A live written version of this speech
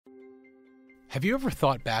Have you ever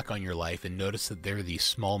thought back on your life and noticed that there are these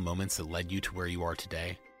small moments that led you to where you are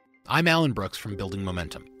today? I'm Alan Brooks from Building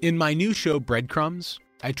Momentum. In my new show, Breadcrumbs,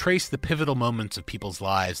 I trace the pivotal moments of people's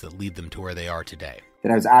lives that lead them to where they are today.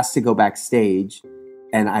 That I was asked to go backstage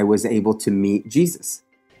and I was able to meet Jesus.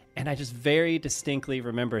 And I just very distinctly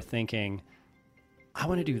remember thinking, I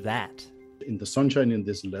want to do that. In the sunshine in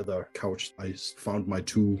this leather couch, I found my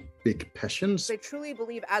two big passions. I truly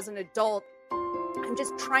believe as an adult, I'm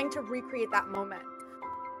just trying to recreate that moment.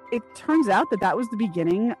 It turns out that was the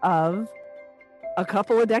beginning of a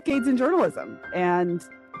couple of decades in journalism. And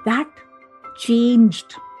that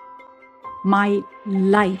changed my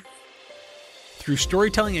life. Through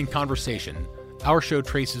storytelling and conversation, our show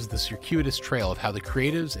traces the circuitous trail of how the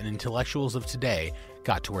creatives and intellectuals of today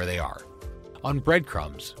got to where they are. On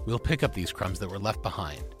Breadcrumbs, we'll pick up these crumbs that were left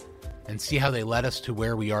behind and see how they led us to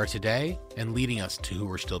where we are today and leading us to who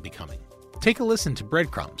we're still becoming. Take a listen to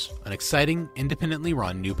Breadcrumbs, an exciting, independently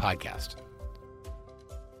run new podcast.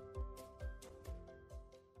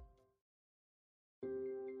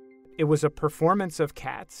 It was a performance of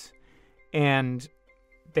Cats, and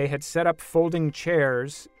they had set up folding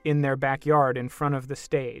chairs in their backyard in front of the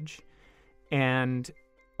stage, and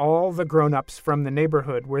all the grown-ups from the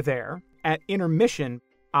neighborhood were there. At intermission,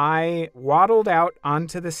 I waddled out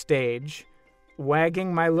onto the stage,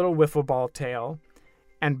 wagging my little wiffle ball tail,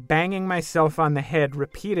 and banging myself on the head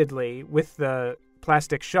repeatedly with the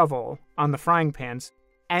plastic shovel on the frying pans.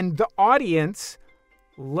 And the audience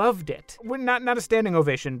loved it. Not a standing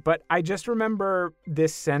ovation, but I just remember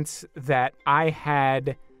this sense that I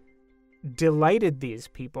had delighted these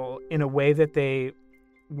people in a way that they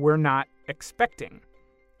were not expecting.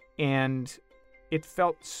 And it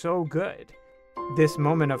felt so good. This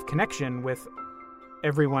moment of connection with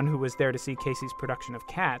everyone who was there to see Casey's production of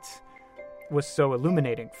Cats was so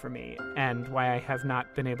illuminating for me, and why I have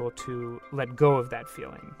not been able to let go of that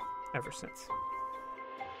feeling ever since.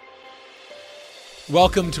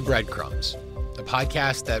 Welcome to Breadcrumbs, a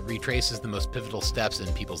podcast that retraces the most pivotal steps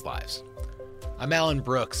in people's lives. I'm Alan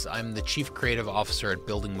Brooks. I'm the Chief Creative Officer at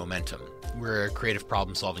Building Momentum. We're a creative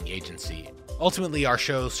problem-solving agency. Ultimately, our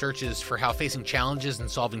show searches for how facing challenges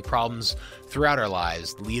and solving problems throughout our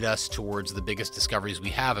lives lead us towards the biggest discoveries we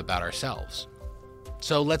have about ourselves.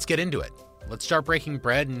 So let's get into it. Let's start breaking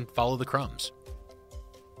bread and follow the crumbs.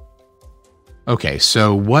 Okay,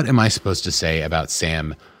 so what am I supposed to say about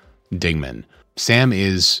Sam Dingman? Sam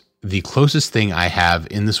is the closest thing I have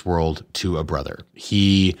in this world to a brother.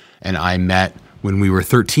 He and I met when we were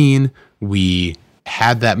 13. We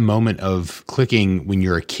had that moment of clicking when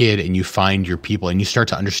you're a kid and you find your people and you start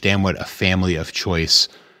to understand what a family of choice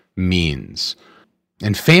means.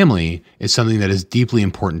 And family is something that is deeply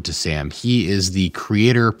important to Sam. He is the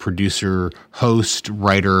creator, producer, host,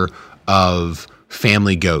 writer of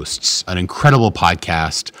Family Ghosts, an incredible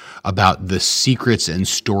podcast about the secrets and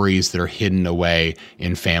stories that are hidden away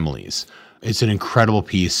in families. It's an incredible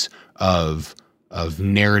piece of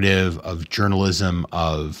narrative, of journalism,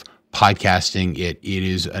 of podcasting. It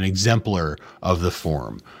is an exemplar of the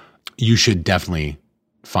form. You should definitely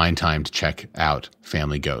find time to check out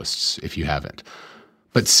Family Ghosts if you haven't.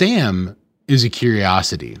 But Sam is a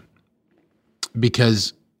curiosity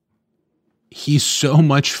because he's so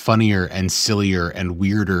much funnier and sillier and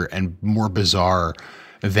weirder and more bizarre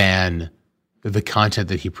than the content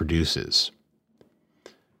that he produces.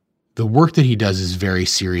 The work that he does is very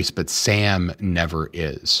serious, but Sam never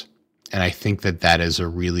is. And I think that that is a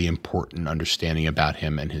really important understanding about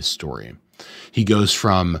him and his story. He goes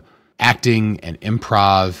from acting and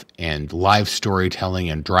improv and live storytelling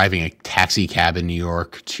and driving a taxi cab in New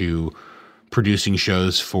York to producing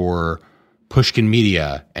shows for Pushkin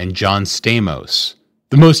Media and John Stamos.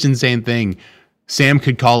 The most insane thing, Sam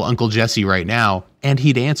could call Uncle Jesse right now and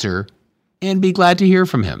he'd answer and be glad to hear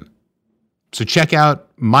from him. So check out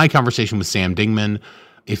my conversation with Sam Dingman.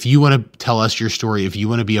 If you want to tell us your story, if you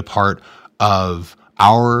want to be a part of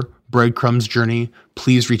our Breadcrumbs journey,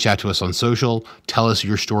 please reach out to us on social. Tell us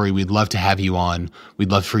your story. We'd love to have you on. We'd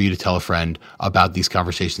love for you to tell a friend about these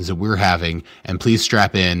conversations that we're having. And please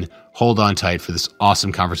strap in, hold on tight for this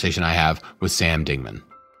awesome conversation I have with Sam Dingman.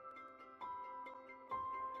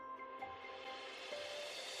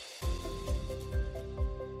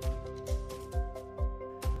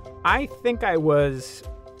 I think I was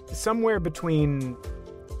somewhere between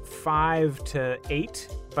 5 to 8,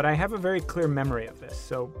 but I have a very clear memory of this,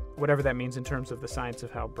 so whatever that means in terms of the science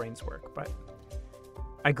of how brains work. But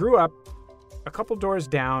I grew up a couple doors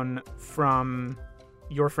down from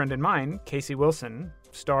your friend and mine, Casey Wilson,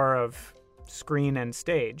 star of Screen and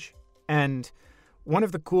Stage. And One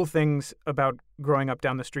of the cool things about growing up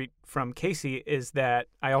down the street from Casey is that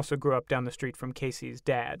I also grew up down the street from Casey's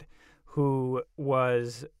dad, who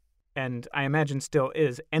was, and I imagine still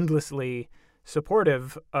is, endlessly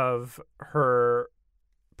supportive of her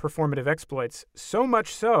performative exploits, so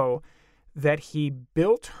much so that he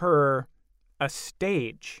built her a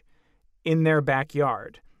stage in their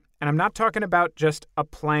backyard. And I'm not talking about just a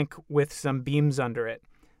plank with some beams under it.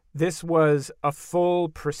 This was a full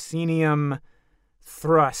proscenium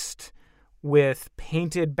thrust with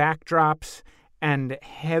painted backdrops and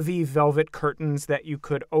heavy velvet curtains that you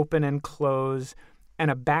could open and close,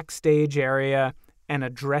 and a backstage area and a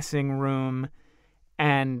dressing room.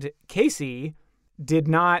 And Casey did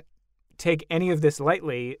not take any of this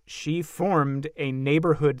lightly. She formed a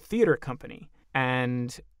neighborhood theater company.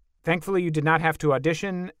 And thankfully, you did not have to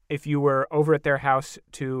audition if you were over at their house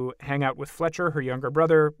to hang out with Fletcher, her younger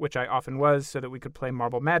brother, which I often was, so that we could play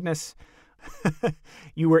Marble Madness.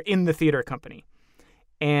 You were in the theater company.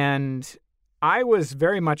 And I was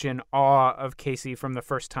very much in awe of Casey from the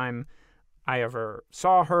first time I ever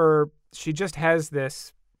saw her. She just has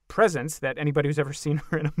this presence that anybody who's ever seen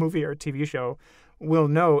her in a movie or a TV show will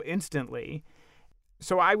know instantly.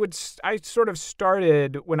 So I sort of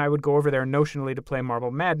started, when I would go over there notionally to play Marble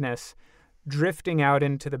Madness, drifting out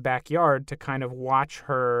into the backyard to kind of watch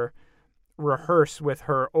her rehearse with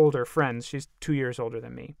her older friends. She's 2 years older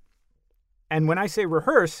than me. And when I say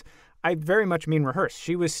rehearse, I very much mean rehearse.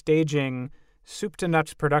 She was staging soup to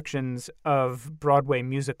nuts productions of Broadway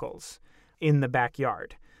musicals in the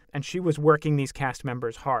backyard. And she was working these cast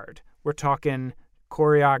members hard. We're talking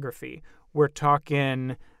choreography. We're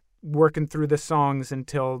talking working through the songs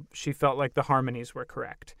until she felt like the harmonies were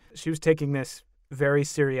correct. She was taking this very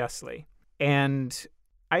seriously. And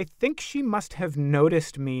I think she must have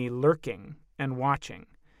noticed me lurking and watching,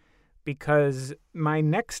 because my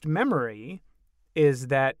next memory is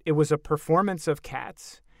that it was a performance of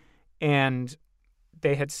Cats, and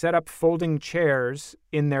they had set up folding chairs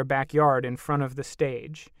in their backyard in front of the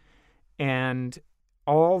stage, and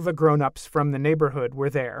all the grown-ups from the neighborhood were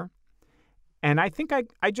there. And I think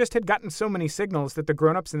I just had gotten so many signals that the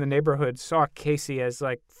grown-ups in the neighborhood saw Casey as,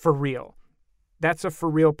 like, for real. That's a for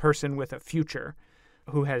real person with a future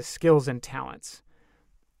who has skills and talents.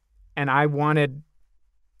 And I wanted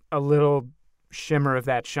a little shimmer of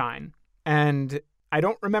that shine. And I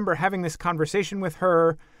don't remember having this conversation with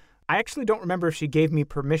her. I actually don't remember if she gave me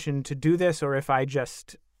permission to do this or if I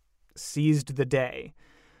just seized the day.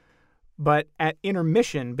 But at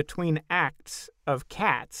intermission between acts of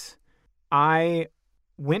Cats, I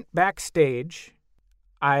went backstage.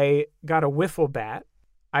 I got a wiffle bat.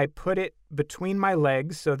 I put it between my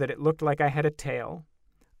legs so that it looked like I had a tail.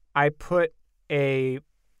 I put a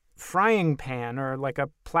frying pan, or like a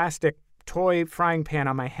plastic toy frying pan,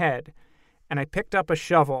 on my head, and I picked up a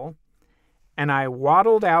shovel, and I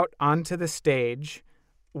waddled out onto the stage,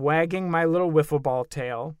 wagging my little wiffle ball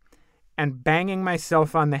tail and banging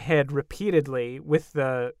myself on the head repeatedly with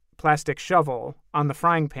the plastic shovel on the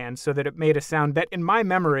frying pan so that it made a sound that, in my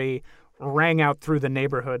memory, rang out through the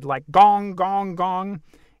neighborhood like gong, gong, gong.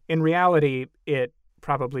 In reality, it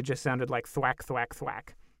probably just sounded like thwack, thwack,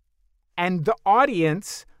 thwack. And the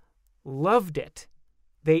audience loved it.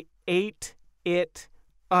 They ate it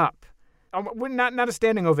up. Not a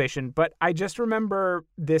standing ovation, but I just remember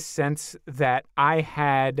this sense that I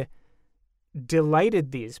had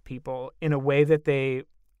delighted these people in a way that they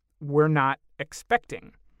were not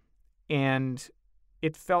expecting. And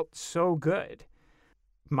it felt so good.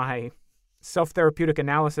 My self-therapeutic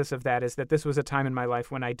analysis of that is that this was a time in my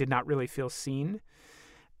life when I did not really feel seen.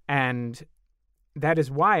 And that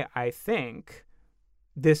is why I think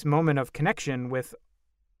this moment of connection with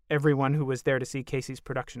everyone who was there to see Casey's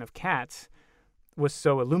production of Cats was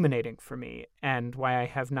so illuminating for me, and why I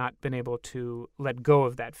have not been able to let go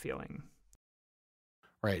of that feeling.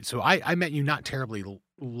 Right. So I met you not terribly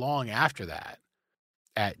long after that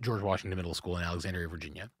at George Washington Middle School in Alexandria,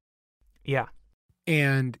 Virginia. Yeah.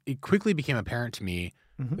 And it quickly became apparent to me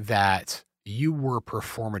that you were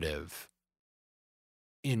performative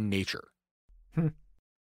in nature.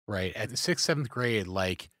 Right. At the 6th, 7th grade,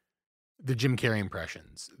 like the Jim Carrey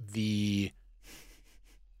impressions,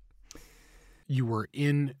 you were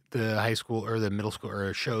in the high school or the middle school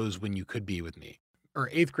or shows When You Could Be With Me, or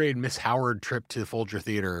 8th grade Miss Howard trip to the Folger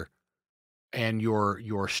Theater, and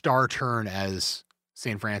your star turn as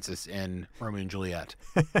St. Francis in Romeo and Juliet.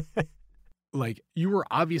 Like, you were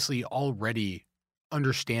obviously already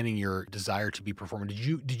understanding your desire to be performant.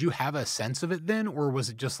 Did you have a sense of it then, or was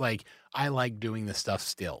it just like, I like doing this stuff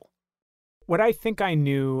still? What I think I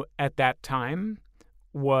knew at that time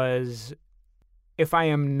was, if I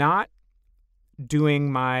am not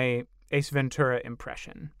doing my Ace Ventura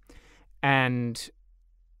impression. And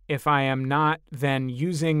if I am not, then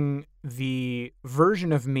using the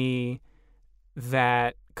version of me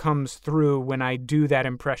that comes through when I do that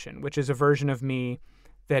impression, which is a version of me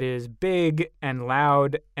that is big and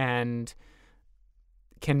loud and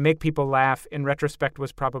can make people laugh, in retrospect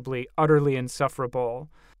was probably utterly insufferable.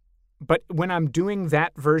 But when I'm doing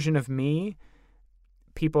that version of me,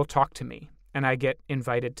 people talk to me and I get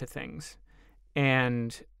invited to things.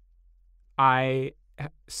 And I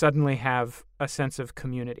suddenly have a sense of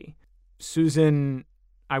community. Susan,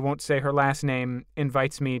 I won't say her last name,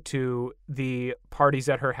 invites me to the parties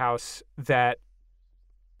at her house that,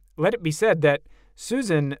 let it be said that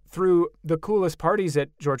Susan threw the coolest parties at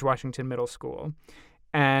George Washington Middle School.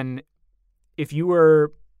 And if you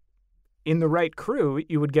were in the right crew,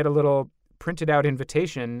 you would get a little printed out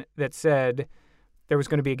invitation that said there was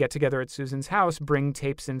going to be a get-together at Susan's house, bring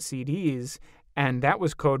tapes and CDs. And that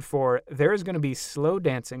was code for there is going to be slow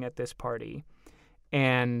dancing at this party.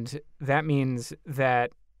 And that means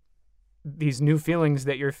that these new feelings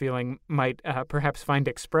that you're feeling might perhaps find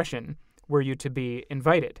expression were you to be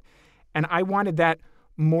invited. And I wanted that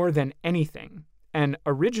more than anything. And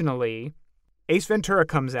originally, Ace Ventura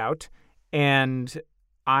comes out, and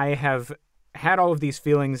I have had all of these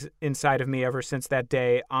feelings inside of me ever since that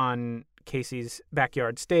day on Casey's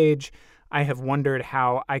backyard stage. I have wondered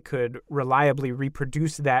how I could reliably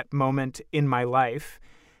reproduce that moment in my life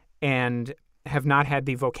and have not had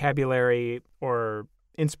the vocabulary or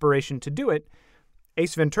inspiration to do it.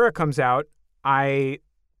 Ace Ventura comes out. I,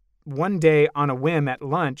 one day on a whim at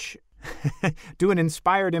lunch, do an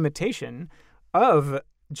inspired imitation of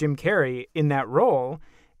Jim Carrey in that role.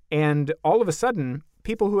 And all of a sudden,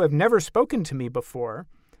 people who have never spoken to me before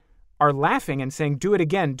are laughing and saying, do it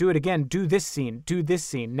again, do this scene,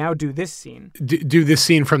 now do this scene. Do this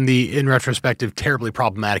scene from the, in retrospective, terribly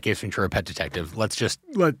problematic Ace Ventura: Pet Detective. Let's just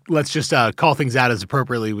call things out as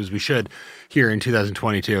appropriately as we should here in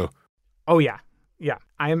 2022. Oh, yeah. Yeah.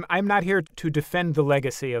 I'm not here to defend the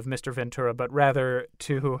legacy of Mr. Ventura, but rather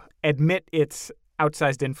to admit its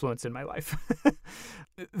outsized influence in my life.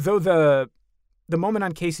 Though the moment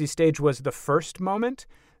on Casey's stage was the first moment,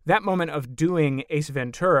 that moment of doing Ace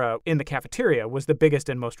Ventura in the cafeteria was the biggest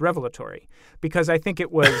and most revelatory, because I think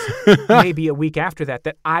it was maybe a week after that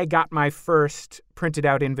I got my first printed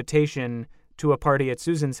out invitation to a party at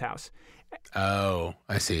Susan's house. Oh,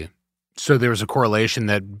 I see. So there was a correlation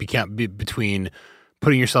that became between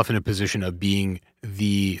putting yourself in a position of being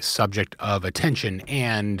the subject of attention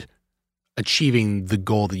and achieving the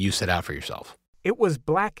goal that you set out for yourself. It was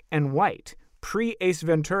black and white. Pre-Ace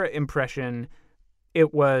Ventura impression,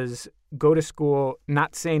 it was go to school,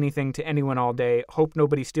 not say anything to anyone all day, hope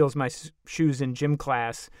nobody steals my shoes in gym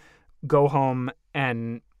class, go home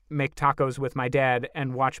and make tacos with my dad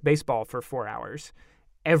and watch baseball for 4 hours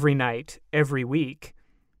every night, every week,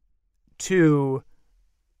 to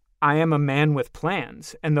I am a man with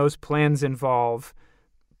plans. And those plans involve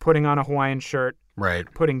putting on a Hawaiian shirt, right,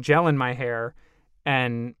 putting gel in my hair,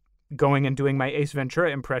 and going and doing my Ace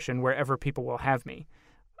Ventura impression wherever people will have me,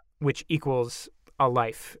 which equals a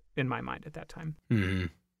life in my mind at that time. Mm-hmm.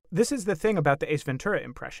 This is the thing about the Ace Ventura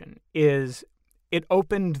impression, is it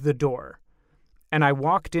opened the door and I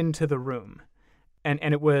walked into the room and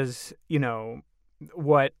it was,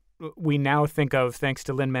 what we now think of, thanks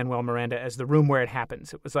to Lin-Manuel Miranda, as the room where it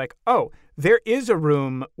happens. It was like, oh, there is a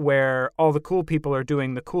room where all the cool people are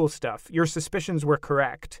doing the cool stuff. Your suspicions were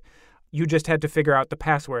correct. You just had to figure out the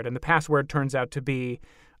password, and the password turns out to be,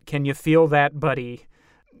 can you feel that, buddy?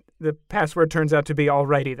 The password turns out to be,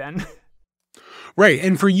 alrighty then. Right.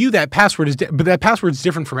 And for you, that password is, but that password's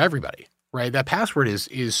different from everybody, right? That password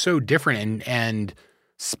is so different and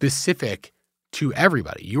specific to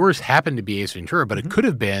everybody. Yours happened to be Ace Ventura, but it could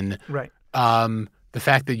have been right. The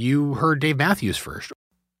fact that you heard Dave Matthews first.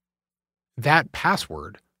 That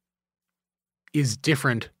password is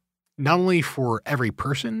different not only for every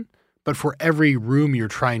person, but for every room you're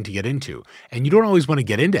trying to get into. And you don't always want to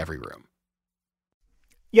get into every room.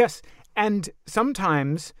 Yes. And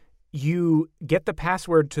sometimes you get the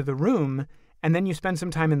password to the room and then you spend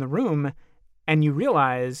some time in the room and you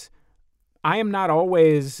realize I am not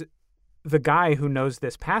always the guy who knows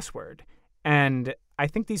this password. And I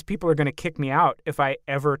think these people are going to kick me out if I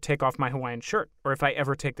ever take off my Hawaiian shirt or if I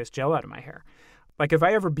ever take this gel out of my hair. Like if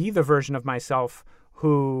I ever be the version of myself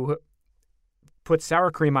who puts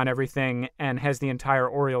sour cream on everything and has the entire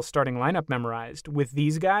Orioles starting lineup memorized with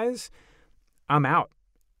these guys, I'm out.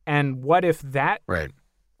 And what if that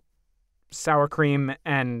sour cream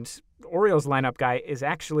and Orioles lineup guy is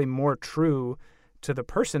actually more true to the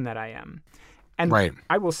person that I am? And Right.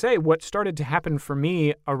 I will say what started to happen for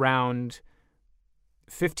me around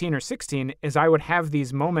 15 or 16 is I would have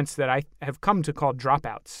these moments that I have come to call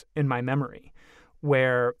dropouts in my memory,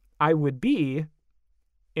 where I would be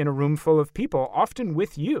in a room full of people, often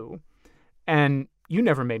with you, and you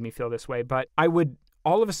never made me feel this way, but I would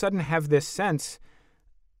all of a sudden have this sense,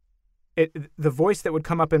 the voice that would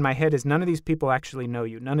come up in my head is, none of these people actually know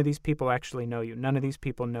you. None of these people actually know you. None of these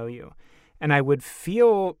people know you. And I would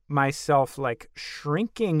feel myself like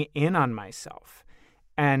shrinking in on myself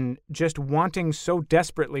and just wanting so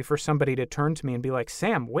desperately for somebody to turn to me and be like,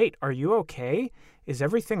 Sam, wait, are you okay? Is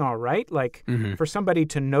everything all right? Like for somebody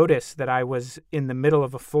to notice that I was in the middle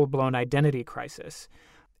of a full-blown identity crisis.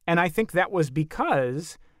 And I think that was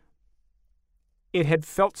because it had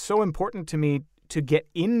felt so important to me to get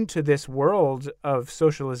into this world of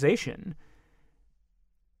socialization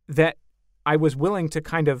that I was willing to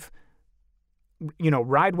kind of,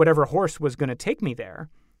 ride whatever horse was going to take me there.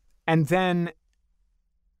 And then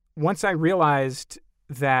once I realized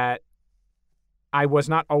that I was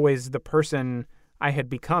not always the person I had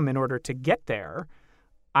become in order to get there,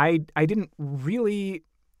 I didn't really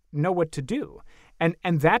know what to do.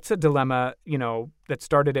 And that's a dilemma, that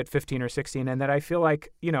started at 15 or 16 and that I feel like,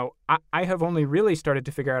 I have only really started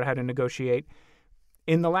to figure out how to negotiate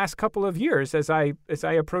in the last couple of years as I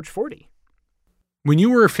approach 40. When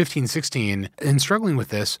you were 15, 16 and struggling with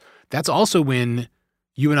this, that's also when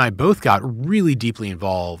you and I both got really deeply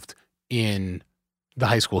involved in the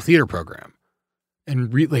high school theater program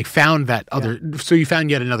and found that other, so you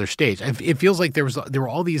found yet another stage. It feels like there were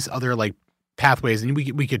all these other like pathways, and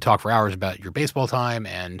we could talk for hours about your baseball time,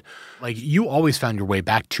 and like you always found your way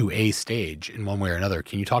back to a stage in one way or another.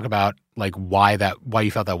 Can you talk about like why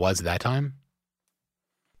you felt that was at that time?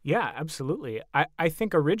 Yeah, absolutely. I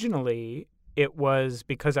think originally it was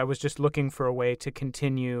because I was just looking for a way to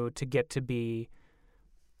continue to get to be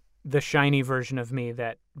the shiny version of me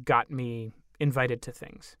that got me invited to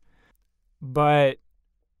things. But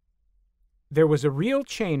there was a real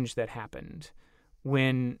change that happened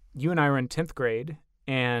when you and I were in 10th grade,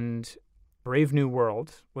 and Brave New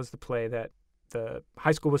World was the play that the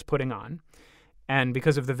high school was putting on. And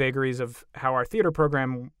because of the vagaries of how our theater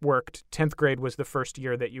program worked, 10th grade was the first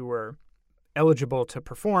year that you were eligible to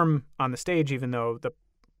perform on the stage, even though the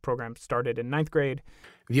program started in 9th grade.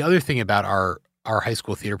 The other thing about our high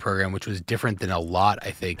school theater program, which was different than a lot,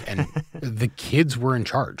 I think, and the kids were in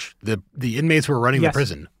charge. The inmates were running the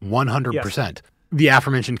prison, 100%. Yes. The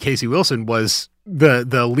aforementioned Casey Wilson was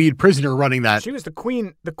the lead prisoner running that. She was the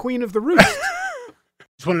queen of the roost.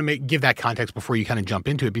 Just wanted to give that context before you kind of jump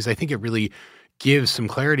into it, because I think it really gives some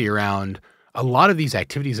clarity around a lot of these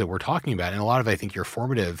activities that we're talking about, and a lot of, I think, your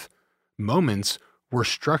formative moments were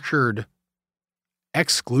structured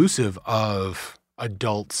exclusive of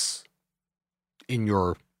adults in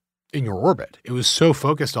your orbit. It was so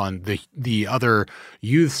focused on the other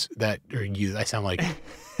youths I sound like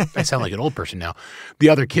an old person now. The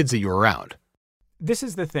other kids that you were around. This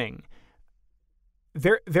is the thing.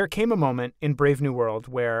 There came a moment in Brave New World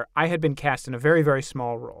where I had been cast in a very, very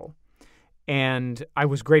small role, and I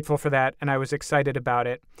was grateful for that, and I was excited about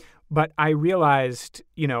it. But I realized,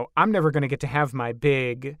 I'm never going to get to have my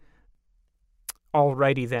big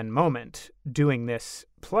alrighty then moment doing this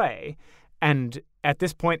play. And at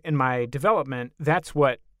this point in my development, that's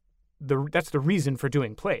the reason for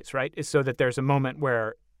doing plays, right? Is so that there's a moment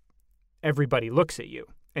where everybody looks at you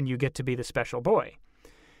and you get to be the special boy.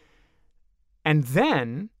 And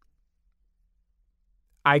then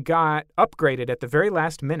I got upgraded at the very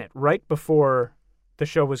last minute, right before the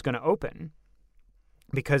show was going to open,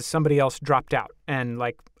 because somebody else dropped out. And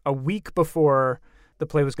like a week before the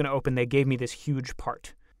play was going to open, they gave me this huge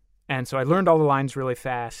part. And so I learned all the lines really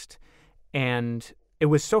fast. And it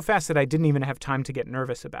was so fast that I didn't even have time to get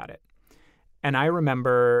nervous about it. And I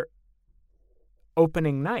remember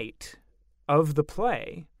opening night of the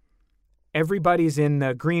play, everybody's in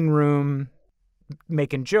the green room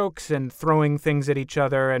making jokes and throwing things at each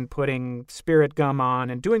other and putting spirit gum on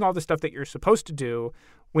and doing all the stuff that you're supposed to do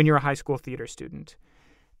when you're a high school theater student.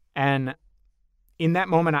 And in that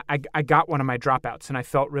moment, I got one of my dropouts and I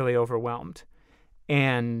felt really overwhelmed.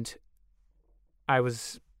 And I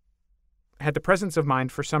had the presence of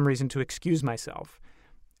mind for some reason to excuse myself.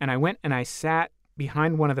 And I went and I sat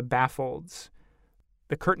behind one of the baffles.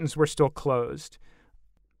 The curtains were still closed.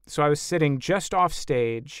 So I was sitting just off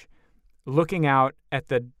stage, looking out at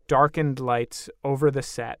the darkened lights over the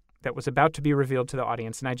set that was about to be revealed to the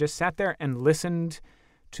audience. And I just sat there and listened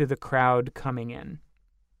to the crowd coming in.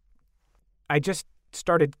 I just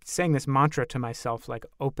started saying this mantra to myself, like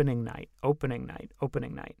opening night, opening night,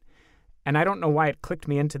 opening night. And I don't know why it clicked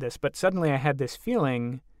me into this, but suddenly I had this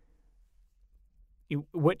feeling,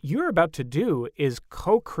 what you're about to do is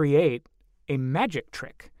co-create a magic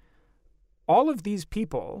trick. All of these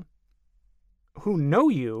people who know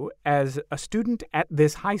you as a student at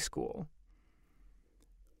this high school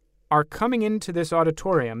are coming into this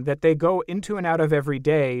auditorium that they go into and out of every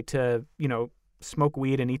day to, smoke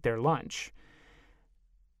weed and eat their lunch.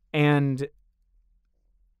 And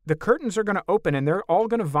the curtains are going to open and they're all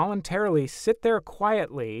going to voluntarily sit there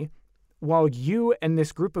quietly while you and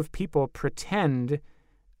this group of people pretend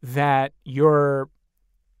that you're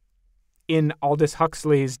in Aldous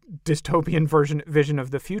Huxley's dystopian vision of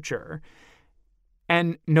the future.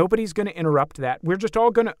 And nobody's going to interrupt that. We're just all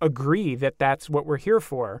going to agree that that's what we're here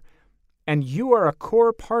for. And you are a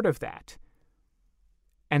core part of that.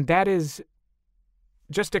 And that is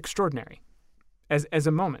just extraordinary as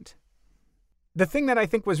a moment. The thing that I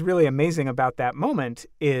think was really amazing about that moment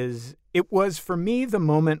is it was, for me, the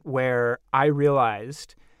moment where I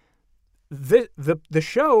realized the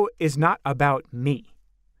show is not about me.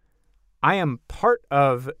 I am part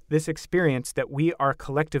of this experience that we are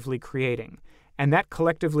collectively creating. And that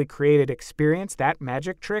collectively created experience, that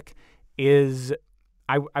magic trick, is...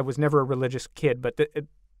 I was never a religious kid, but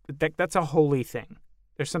that's a holy thing.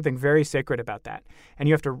 There's something very sacred about that. And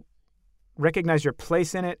you have to recognize your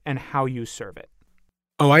place in it and how you serve it.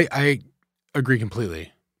 Oh, I agree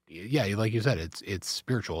completely. Yeah, like you said, it's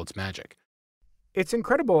spiritual, it's magic. It's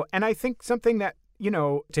incredible. And I think something that,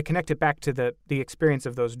 to connect it back to the experience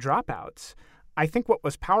of those dropouts, I think what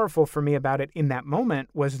was powerful for me about it in that moment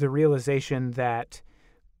was the realization that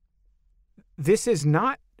this is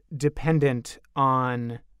not dependent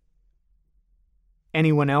on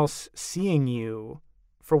anyone else seeing you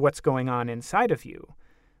for what's going on inside of you.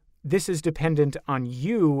 This is dependent on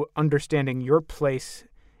you understanding your place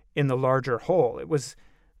in the larger whole. It was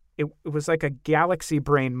like a galaxy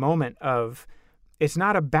brain moment of, it's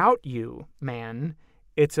not about you, man.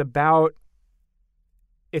 It's about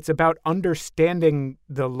understanding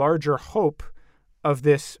the larger hope of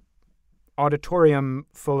this auditorium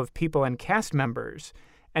full of people and cast members,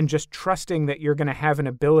 and just trusting that you're going to have an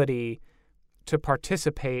ability to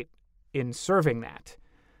participate in serving that,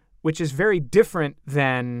 which is very different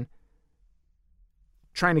than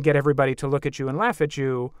trying to get everybody to look at you and laugh at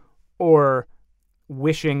you, or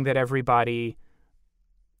wishing that everybody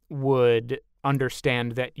would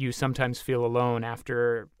understand that you sometimes feel alone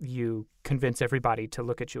after you convince everybody to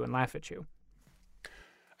look at you and laugh at you.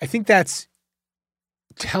 I think that's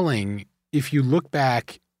telling if you look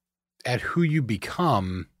back at who you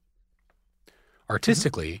become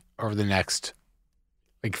artistically over the next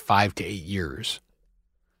 5 to 8 years,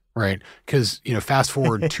 right? Because, fast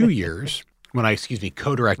forward 2 years when I,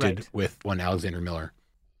 co-directed with one Alexander Miller,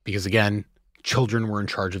 because again, children were in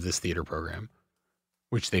charge of this theater program,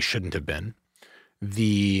 which they shouldn't have been.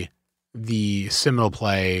 The seminal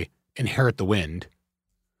play Inherit the Wind.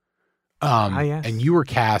 Yes. And you were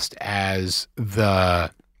cast as the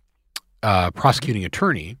prosecuting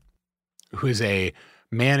attorney, who is a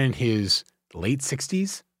man in his late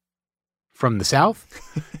 60s from the South.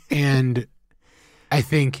 And I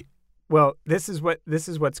think, well, this is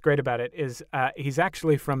what's great about it is he's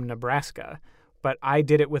actually from Nebraska, but I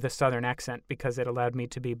did it with a Southern accent because it allowed me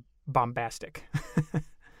to be bombastic.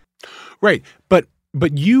 right. But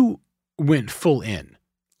you went full in,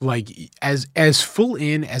 as full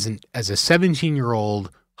in as a 17-year-old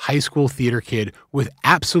high school theater kid with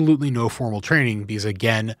absolutely no formal training, because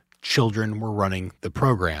again, children were running the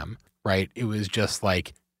program, right? It was just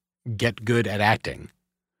get good at acting.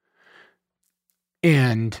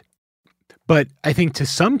 But I think to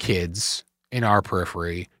some kids in our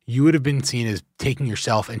periphery, you would have been seen as taking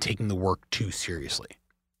yourself and taking the work too seriously.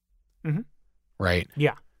 Mm-hmm. Right?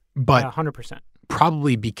 Yeah. But 100%.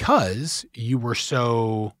 Probably because you were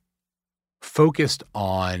so focused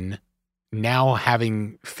on now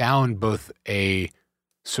having found both a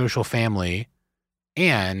social family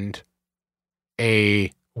and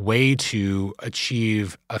a way to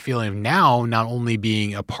achieve a feeling of now not only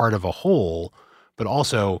being a part of a whole, but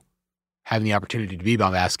also having the opportunity to be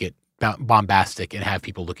bombastic and have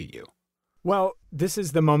people look at you. Well, this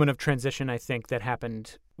is the moment of transition, I think, that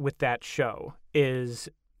happened with that show, is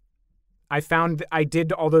I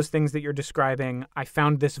did all those things that you're describing. I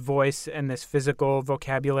found this voice and this physical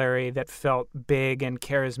vocabulary that felt big and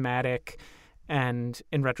charismatic, and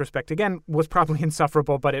in retrospect, again, was probably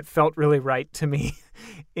insufferable, but it felt really right to me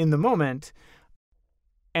in the moment.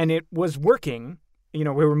 And it was working. We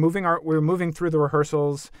were moving through the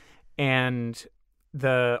rehearsals, and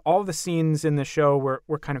all the scenes in the show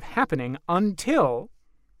were kind of happening until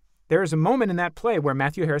there is a moment in that play where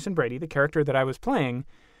Matthew Harrison Brady, the character that I was playing,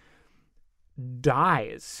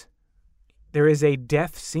 dies. There is a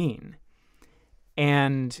death scene.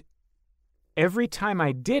 And every time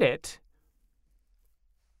I did it,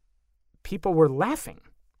 people were laughing.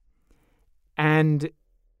 And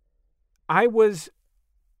I was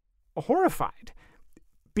horrified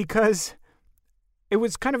because it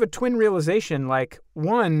was kind of a twin realization. Like,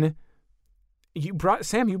 one, you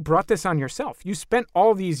brought this on yourself. You spent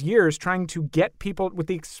all these years trying to get people with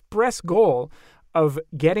the express goal of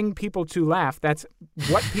getting people to laugh. That's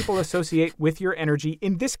what people associate with your energy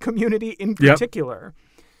in this community in particular.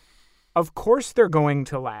 Yep. Of course they're going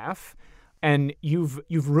to laugh, and you've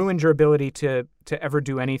ruined your ability to ever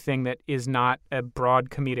do anything that is not a broad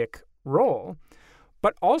comedic role.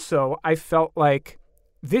 But also, I felt like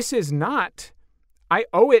this is not, I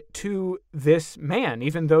owe it to this man,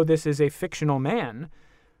 even though this is a fictional man,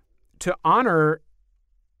 to honor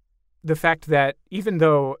the fact that even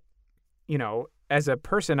though, you know, as a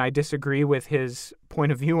person, I disagree with his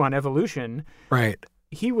point of view on evolution. Right.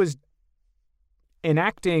 He was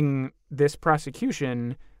enacting this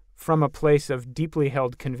prosecution from a place of deeply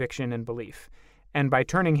held conviction and belief. And by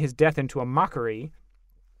turning his death into a mockery,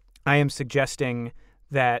 I am suggesting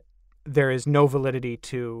that there is no validity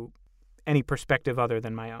to any perspective other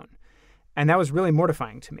than my own. And that was really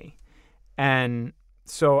mortifying to me. And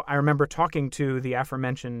so I remember talking to the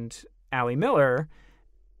aforementioned Allie Miller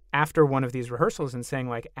after one of these rehearsals and saying,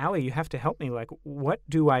 like, Allie, you have to help me. Like, what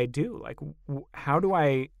do I do? Like, how do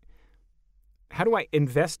I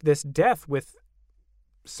invest this death with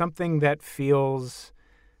something that feels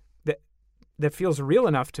that feels real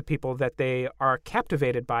enough to people that they are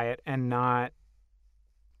captivated by it and not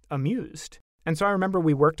amused? And so I remember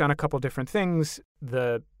we worked on a couple different things.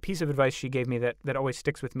 The piece of advice she gave me that always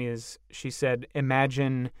sticks with me is she said,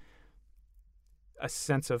 imagine a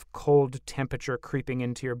sense of cold temperature creeping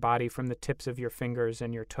into your body from the tips of your fingers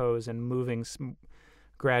and your toes and moving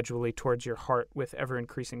gradually towards your heart with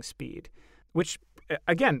ever-increasing speed. Which,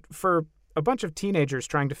 again, for a bunch of teenagers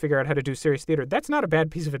trying to figure out how to do serious theater, that's not a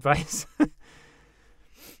bad piece of advice.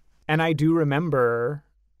 And I do remember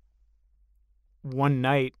one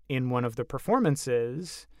night in one of the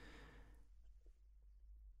performances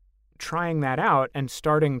trying that out and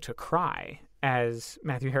starting to cry as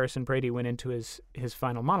Matthew Harrison Brady went into his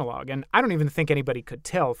final monologue. And I don't even think anybody could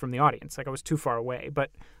tell from the audience. Like, I was too far away.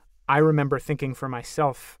 But I remember thinking for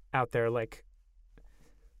myself out there, like,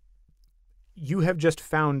 you have just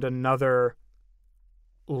found another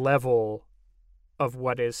level of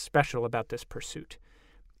what is special about this pursuit,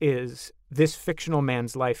 is this fictional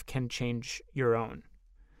man's life can change your own.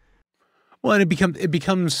 Well, and it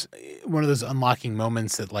becomes one of those unlocking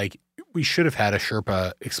moments that, like, we should have had a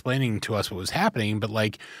Sherpa explaining to us what was happening, but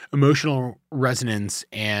like emotional resonance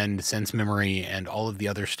and sense memory and all of the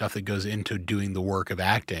other stuff that goes into doing the work of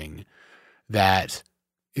acting that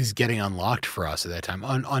is getting unlocked for us at that time,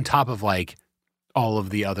 on top of like all of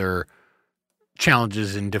the other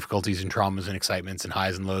challenges and difficulties and traumas and excitements and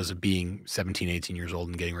highs and lows of being 17, 18 years old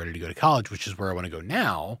and getting ready to go to college, which is where I want to go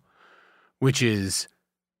now, which is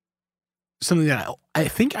something that I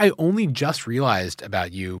think I only just realized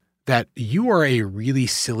about you, that you are a really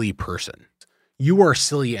silly person. You are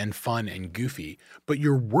silly and fun and goofy, but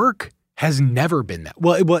your work has never been that.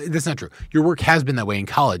 Well, that's not true. Your work has been that way in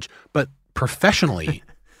college, but professionally,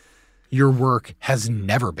 your work has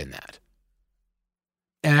never been that.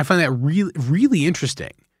 And I find that really, really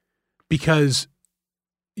interesting because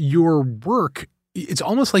your work, it's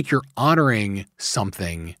almost like you're honoring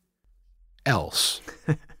something else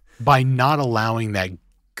by not allowing that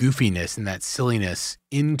goofiness and that silliness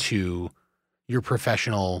into your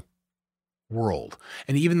professional world.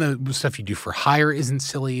 And even the stuff you do for hire isn't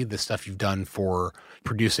silly, the stuff you've done for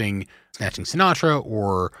producing Snatching Sinatra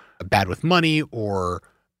or Bad with Money or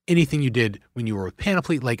anything you did when you were with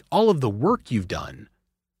Panoply, like all of the work you've done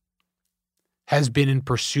has been in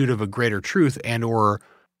pursuit of a greater truth and or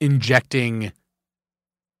injecting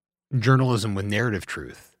journalism with narrative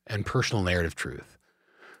truth and personal narrative truth.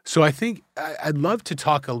 So I think I'd love to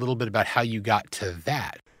talk a little bit about how you got to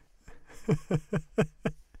that.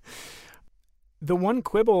 The one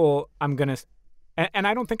quibble I'm going to, and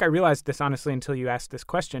I don't think I realized this honestly until you asked this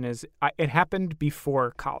question, is it happened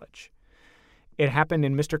before college. It happened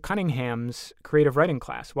in Mr. Cunningham's creative writing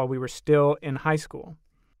class while we were still in high school.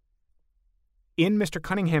 In Mr.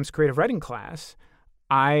 Cunningham's creative writing class,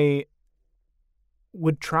 I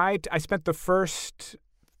spent the first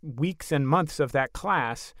weeks and months of that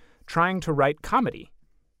class trying to write comedy.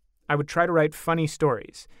 I would try to write funny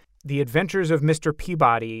stories. The Adventures of Mr.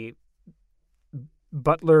 Peabody,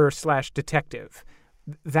 butler/detective.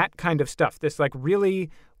 that kind of stuff, this like really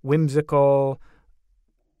whimsical,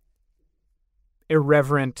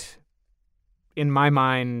 irreverent, in my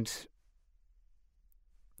mind,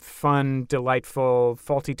 fun, delightful,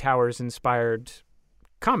 Faulty Towers-inspired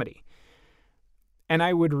comedy. And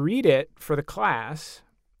I would read it for the class,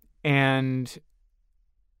 and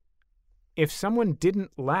if someone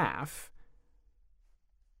didn't laugh,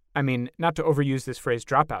 I mean, not to overuse this phrase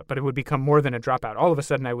dropout, but it would become more than a dropout. All of a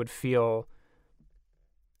sudden, I would feel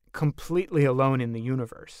completely alone in the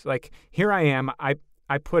universe. Like, here I am, I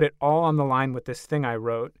put it all on the line with this thing I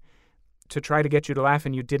wrote to try to get you to laugh,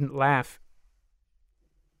 and you didn't laugh.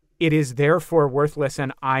 It is therefore worthless,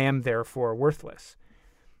 and I am therefore worthless.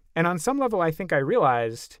 And on some level, I think I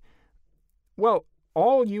realized, well,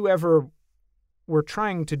 all you ever were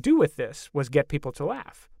trying to do with this was get people to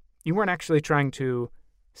laugh. You weren't actually trying to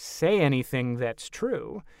say anything that's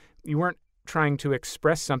true. You weren't trying to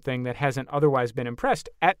express something that hasn't otherwise been impressed.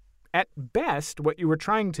 At best, what you were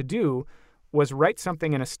trying to do was write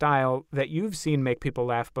something in a style that you've seen make people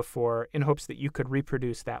laugh before in hopes that you could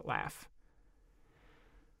reproduce that laugh.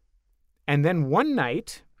 And then one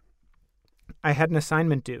night, I had an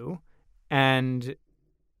assignment due, and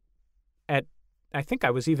I think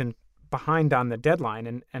I was even behind on the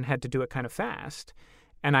deadline and had to do it kind of fast.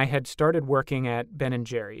 And I had started working at Ben &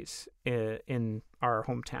 Jerry's in our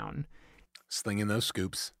hometown. Slinging those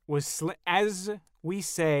scoops. As we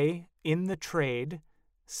say in the trade,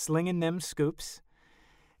 slinging them scoops.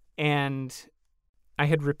 And I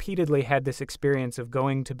had repeatedly had this experience of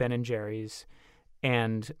going to Ben & Jerry's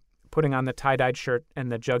and putting on the tie-dyed shirt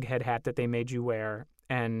and the jughead hat that they made you wear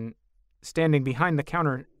and standing behind the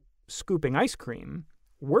counter scooping ice cream,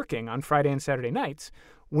 working on Friday and Saturday nights,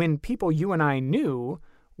 when people you and I knew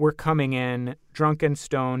were coming in drunk and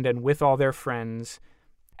stoned and with all their friends.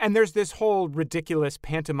 And there's this whole ridiculous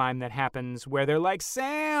pantomime that happens where they're like,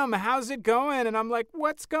 Sam, how's it going? And I'm like,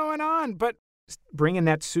 what's going on? But bringing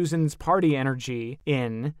that Susan's party energy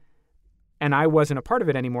in, and I wasn't a part of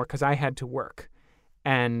it anymore because I had to work.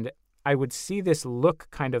 And I would see this look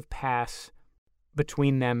kind of pass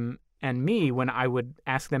between them and me when I would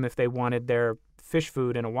ask them if they wanted their fish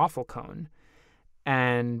food in a waffle cone.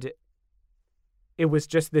 And it was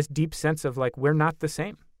just this deep sense of like, we're not the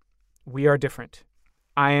same. We are different.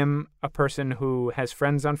 I am a person who has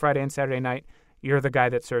friends on Friday and Saturday night. You're the guy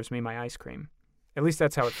that serves me my ice cream. At least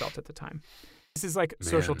that's how it felt at the time. This is like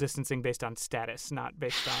social distancing based on status, not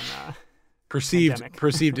based on perceived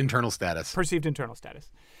internal status. Perceived internal status.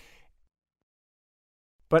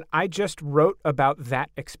 But I just wrote about that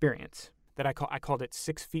experience that I called it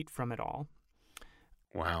 6 feet from it all.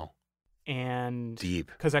 Wow. And deep.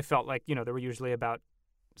 Because I felt like, there were usually about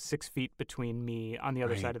 6 feet between me on the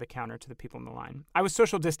other side of the counter to the people in the line. I was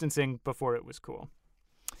social distancing before it was cool.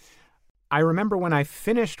 I remember when I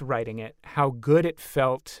finished writing it, how good it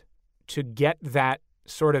felt to get that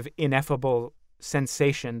sort of ineffable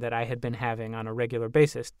sensation that I had been having on a regular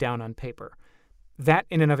basis down on paper. That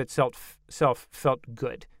in and of itself felt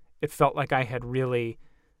good. It felt like I had really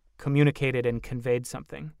communicated and conveyed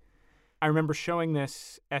something. I remember showing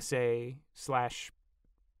this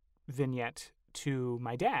essay/vignette to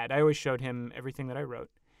my dad. I always showed him everything that I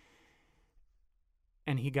wrote.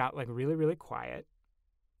 And he got like really, really quiet.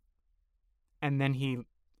 And then he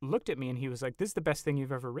looked at me and he was like, this is the best thing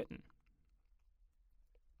you've ever written.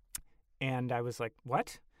 And I was like,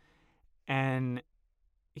 what? And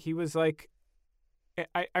he was like,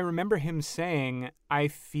 I remember him saying, I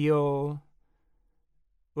feel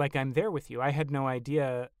like I'm there with you. I had no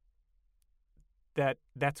idea that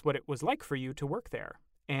that's what it was like for you to work there.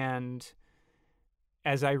 And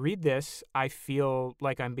as I read this, I feel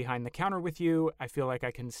like I'm behind the counter with you. I feel like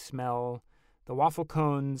I can smell the waffle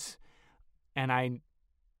cones. And I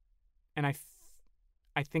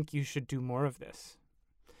think you should do more of this.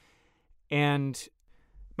 And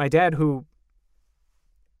my dad, who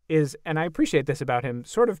is, and I appreciate this about him,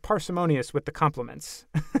 sort of parsimonious with the compliments.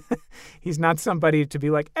 He's not somebody to be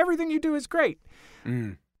like, everything you do is great.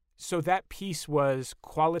 Mm. So that piece was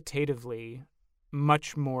qualitatively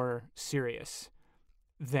much more serious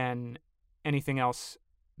than anything else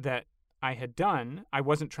that I had done. I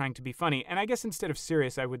wasn't trying to be funny. And I guess instead of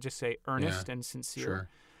serious, I would just say earnest and sincere. Sure.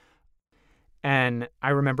 And I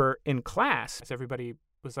remember in class, everybody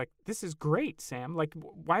was like, this is great, Sam. Like,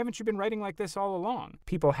 why haven't you been writing like this all along?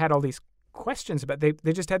 People had all these questions about it.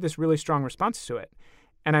 They just had this really strong response to it.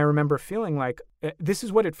 And I remember feeling like this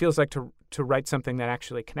is what it feels like to write something that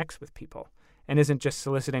actually connects with people and isn't just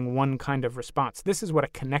soliciting one kind of response. This is what a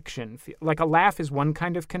connection like a laugh is one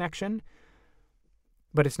kind of connection,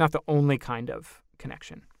 but it's not the only kind of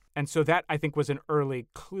connection. And so that, I think, was an early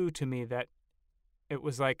clue to me that It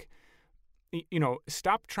was like,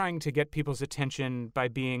 stop trying to get people's attention by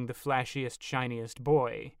being the flashiest, shiniest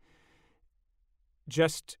boy.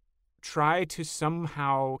 Just try to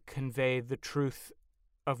somehow convey the truth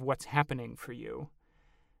of what's happening for you.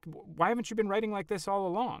 Why haven't you been writing like this all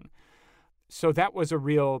along? So that was a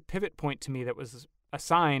real pivot point to me. That was a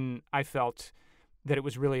sign I felt that it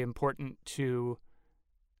was really important to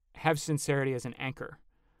have sincerity as an anchor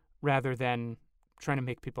rather than trying to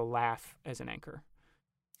make people laugh as an anchor.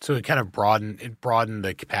 So it kind of broadened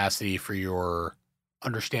the capacity for your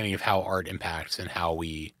understanding of how art impacts and how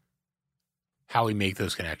we make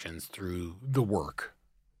those connections through the work.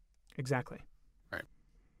 Exactly. Right.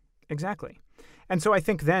 Exactly. And so I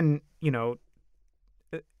think then,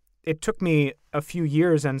 it took me a few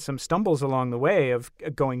years and some stumbles along the way of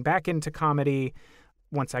going back into comedy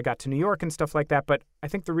once I got to New York and stuff like that. But I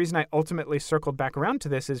think the reason I ultimately circled back around to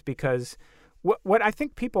this is because what I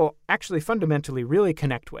think people actually fundamentally really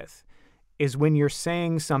connect with is when you're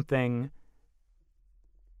saying something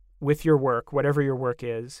with your work, whatever your work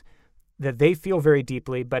is, that they feel very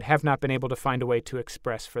deeply but have not been able to find a way to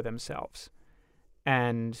express for themselves.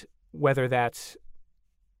 And whether that's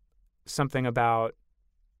something about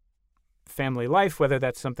family life, whether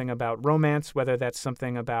that's something about romance, whether that's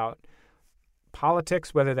something about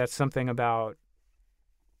politics, whether that's something about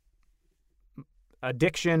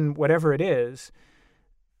addiction, whatever it is,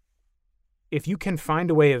 if you can find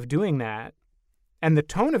a way of doing that, and the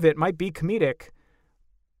tone of it might be comedic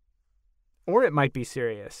or it might be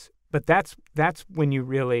serious, but that's when you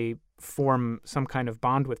really form some kind of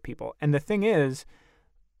bond with people. And the thing is,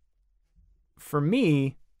 for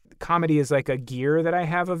me, comedy is like a gear that I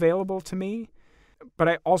have available to me, but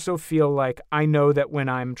I also feel like I know that when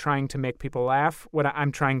I'm trying to make people laugh,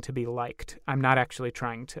 I'm trying to be liked. I'm not actually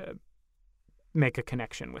trying to make a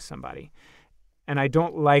connection with somebody. And I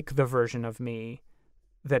don't like the version of me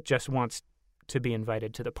that just wants to be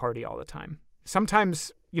invited to the party all the time.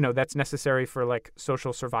 Sometimes, that's necessary for like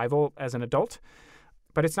social survival as an adult,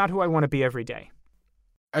 but it's not who I want to be every day.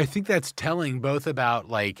 I think that's telling both about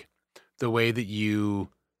like the way that you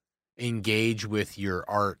engage with your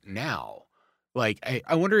art now. Like,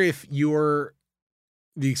 I wonder if you're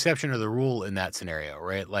the exception or the rule in that scenario,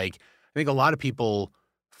 right? Like, I think a lot of people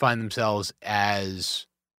find themselves as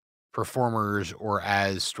performers or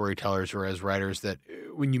as storytellers or as writers that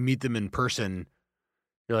when you meet them in person,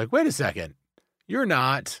 you're like, wait a second, you're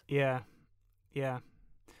not Yeah.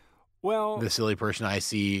 Well, the silly person I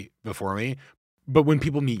see before me. But when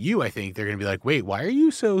people meet you, I think they're going to be like, wait, why are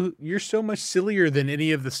you're so much sillier than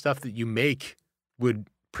any of the stuff that you make would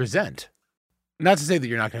present. Not to say that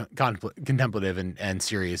you're not contemplative and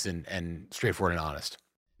serious and straightforward and honest.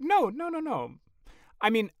 No. I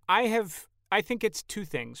mean, I think it's two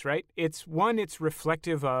things, right? It's one, it's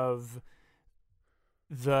reflective of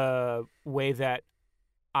the way that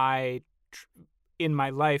I, in my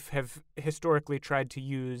life, have historically tried to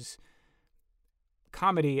use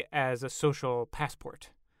comedy as a social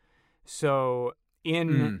passport. So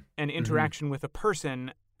in an interaction with a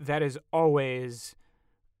person, that is always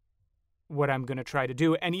what I'm going to try to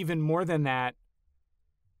do. And even more than that,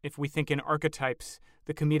 if we think in archetypes,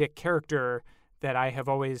 the comedic character that I have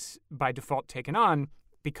always by default taken on,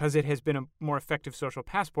 because it has been a more effective social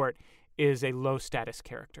passport, is a low status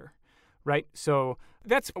character, right? So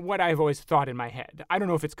that's what I've always thought in my head. I don't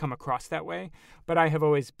know if it's come across that way, but I have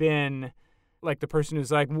always been like the person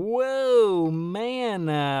who's like, whoa, man,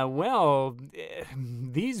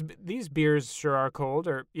 these beers sure are cold,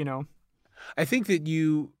 or, I think that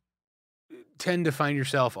you tend to find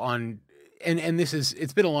yourself on, and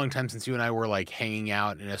it's been a long time since you and I were like hanging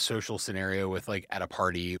out in a social scenario with like at a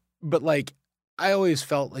party, but like I always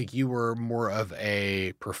felt like you were more of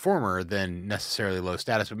a performer than necessarily low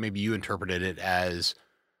status, but maybe you interpreted it as,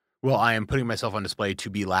 well, I am putting myself on display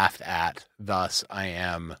to be laughed at, thus I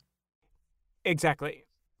am. Exactly.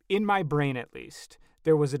 In my brain, at least,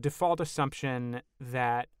 there was a default assumption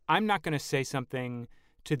that I'm not going to say something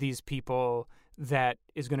to these people that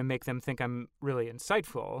is going to make them think I'm really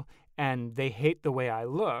insightful, and they hate the way I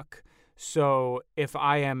look. So if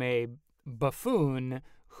I am a buffoon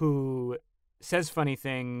who says funny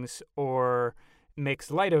things or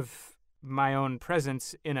makes light of my own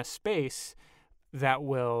presence in a space, that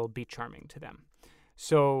will be charming to them.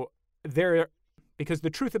 So because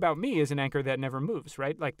the truth about me is an anchor that never moves,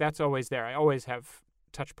 right? Like that's always there. I always have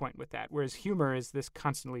touch point with that. Whereas humor is this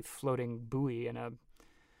constantly floating buoy in an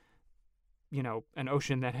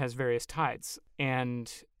ocean that has various tides.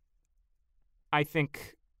 And I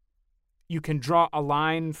think you can draw a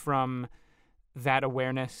line from that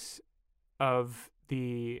awareness of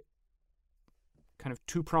the kind of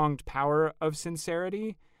two-pronged power of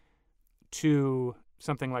sincerity to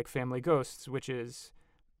something like Family Ghosts, which is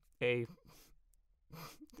a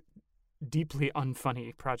deeply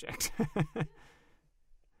unfunny project.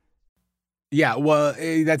 Yeah, well,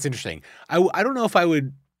 that's interesting. I don't know if I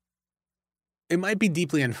would. It might be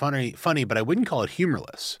deeply funny, but I wouldn't call it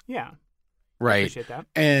humorless. Yeah, right. I appreciate that.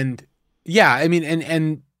 And yeah, I mean,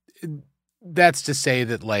 and that's to say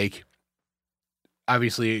that, like,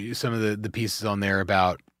 obviously some of the pieces on there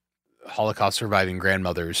about Holocaust surviving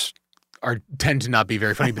grandmothers tend to not be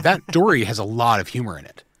very funny, but that story has a lot of humor in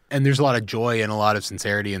it, and there's a lot of joy and a lot of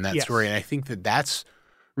sincerity in that Yes. story, and I think that that's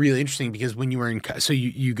really interesting because when you were so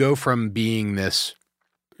you go from being this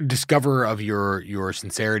discoverer of your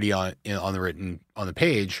sincerity on the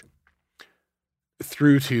page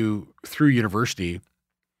through university,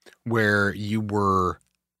 where you were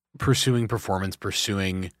pursuing performance,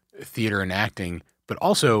 pursuing theater and acting, but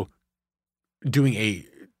also doing a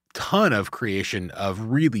ton of creation of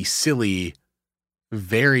really silly,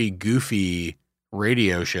 very goofy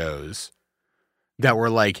radio shows that were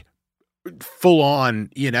like full on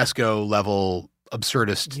Ionesco level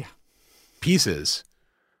absurdist pieces.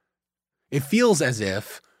 It feels as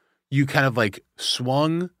if you kind of like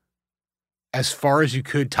swung as far as you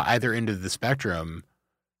could to either end of the spectrum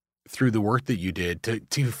through the work that you did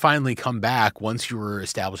to finally come back once you were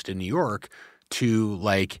established in New York to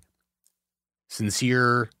like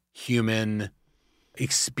sincere, human,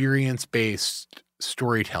 experience-based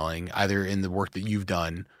storytelling, either in the work that you've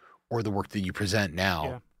done or the work that you present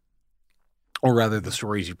now, or rather the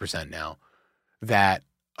stories you present now, that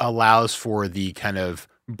allows for the kind of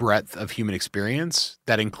breadth of human experience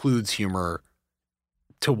that includes humor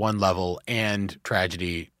to one level and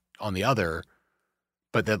tragedy on the other,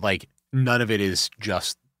 but that like none of it is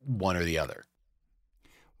just one or the other.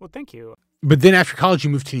 Well, thank you. But then after college, you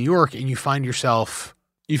moved to New York and you found yourself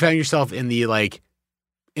in the like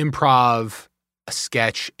improv,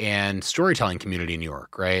 sketch, and storytelling community in New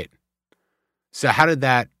York, right? So how did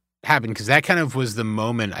that happen? Because that kind of was the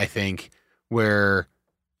moment, I think, where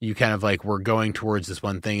you kind of like were going towards this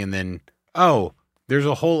one thing and then, oh, there's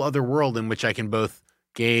a whole other world in which I can both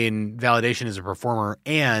gain validation as a performer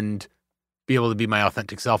and be able to be my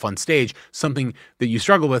authentic self on stage, something that you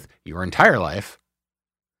struggle with your entire life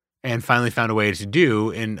and finally found a way to do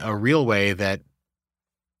in a real way that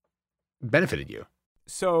benefited you.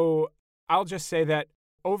 So I'll just say that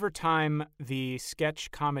over time, the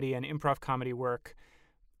sketch comedy and improv comedy work,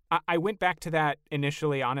 I went back to that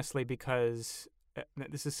initially, honestly, because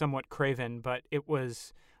this is somewhat craven, but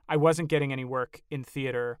I wasn't getting any work in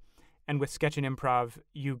theater. And with sketch and improv,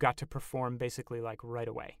 you got to perform basically like right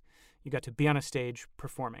away. You got to be on a stage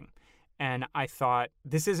performing. And I thought,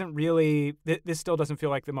 this still doesn't feel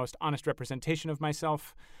like the most honest representation of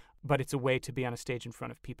myself, but it's a way to be on a stage in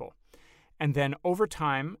front of people. And then over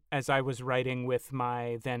time, as I was writing with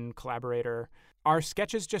my then collaborator, our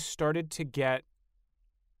sketches just started to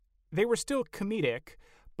they were still comedic,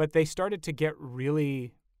 but they started to get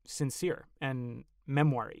really sincere and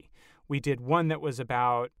memoir-y. We did one that was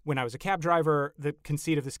about when I was a cab driver. The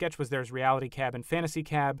conceit of the sketch was there's reality cab and fantasy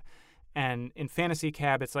cab. And in fantasy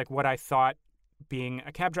cab, it's like what I thought being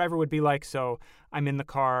a cab driver would be like. So I'm in the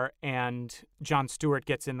car and Jon Stewart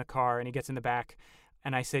gets in the car and he gets in the back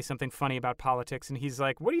and I say something funny about politics. And he's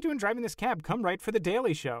like, what are you doing driving this cab? Come write for The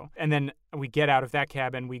Daily Show. And then we get out of that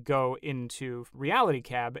cab and we go into reality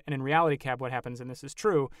cab. And in reality cab, what happens, and this is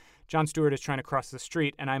true, Jon Stewart is trying to cross the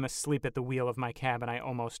street and I'm asleep at the wheel of my cab and I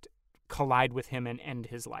almost collide with him and end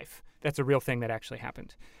his life. That's a real thing that actually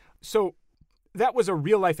happened. So that was a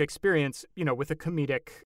real life experience, with a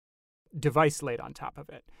comedic device laid on top of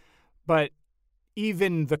it. But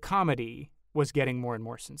even the comedy was getting more and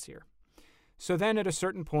more sincere. So then at a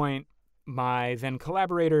certain point, my then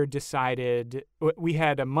collaborator decided, we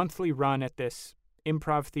had a monthly run at this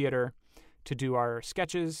improv theater to do our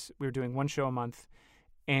sketches. We were doing one show a month.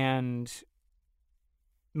 And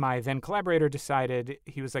my then collaborator decided,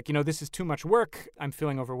 he was like, this is too much work. I'm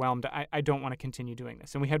feeling overwhelmed. I don't want to continue doing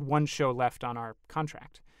this. And we had one show left on our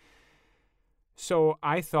contract. So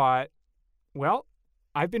I thought, well,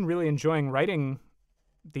 I've been really enjoying writing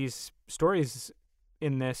these stories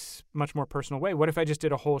in this much more personal way. What if I just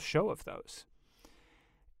did a whole show of those?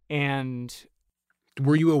 And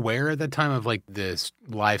were you aware at that time of like this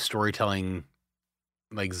live storytelling,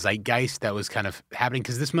 like zeitgeist that was kind of happening?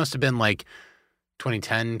 Because this must have been like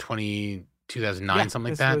 2010, 2009,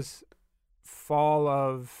 something like that. This was fall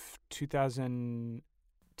of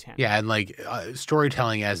 2010. Yeah, and like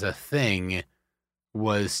storytelling as a thing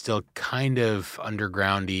was still kind of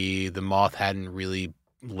undergroundy. The Moth hadn't really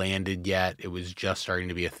landed yet. It was just starting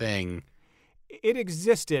to be a thing. it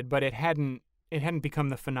existed, but it hadn't become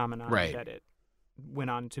the phenomenon Right. that it went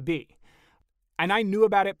on to be. And I knew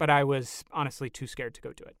about it, but I was honestly too scared to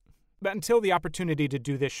go do it. But until the opportunity to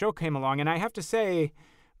do this show came along, and I have to say,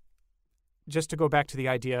 just to go back to the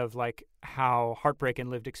idea of like how heartbreak and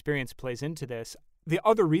lived experience plays into this, the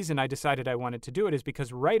other reason I decided I wanted to do it is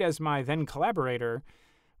because right as my then collaborator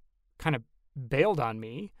kind of bailed on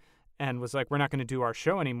me and was like, we're not going to do our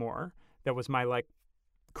show anymore, that was my like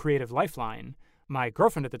creative lifeline. My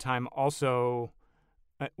girlfriend at the time also,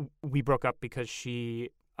 we broke up because she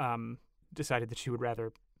decided that she would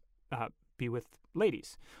rather be with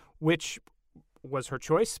ladies, which was her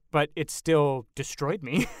choice, but it still destroyed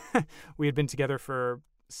me. We had been together for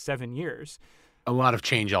 7 years. A lot of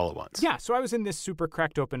change all at once. Yeah, so I was in this super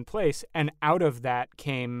cracked open place, and out of that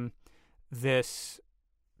came this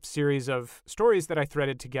series of stories that I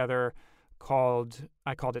threaded together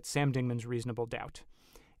I called it Sam Dingman's Reasonable Doubt.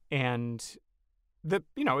 And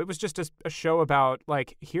it was just a show about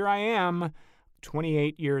like, here I am,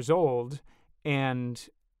 28 years old, and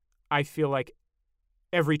I feel like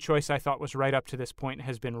every choice I thought was right up to this point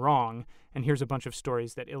has been wrong, and here's a bunch of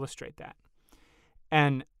stories that illustrate that.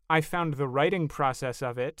 And I found the writing process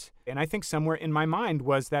of it, and I think somewhere in my mind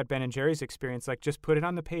was that Ben and Jerry's experience, like, just put it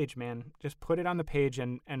on the page, man. Just put it on the page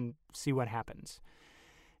and see what happens.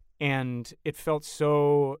 And it felt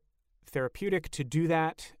so therapeutic to do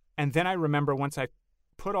that. And then I remember once I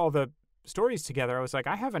put all the stories together, I was like,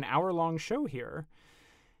 I have an hour-long show here.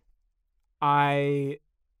 I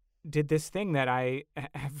did this thing that I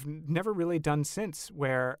have never really done since,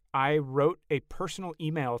 where I wrote a personal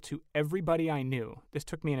email to everybody I knew. This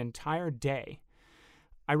took me an entire day.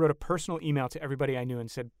 I wrote a personal email to everybody I knew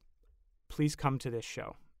and said, please come to this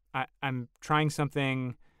show. I'm trying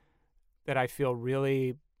something that I feel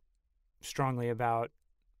really strongly about,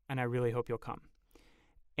 and I really hope you'll come.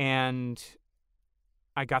 And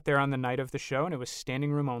I got there on the night of the show, and it was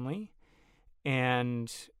standing room only.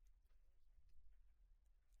 And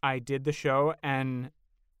I did the show, and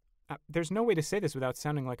there's no way to say this without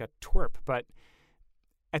sounding like a twerp, but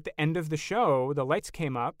at the end of the show, the lights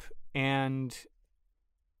came up, and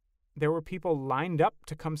there were people lined up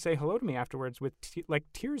to come say hello to me afterwards with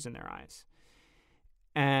tears in their eyes.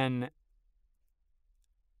 And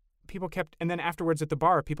and then afterwards at the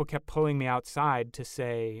bar, people kept pulling me outside to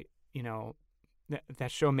say, that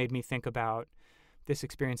show made me think about this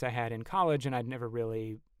experience I had in college, and I'd never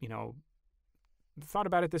really, thought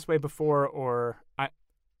about it this way before, or I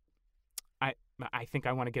think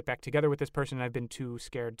I want to get back together with this person, and I've been too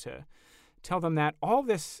scared to tell them that. All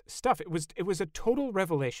this stuff, it was a total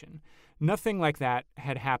revelation. Nothing like that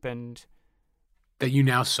had happened. That you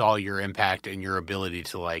now saw your impact and your ability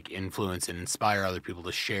to like influence and inspire other people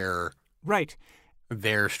to share right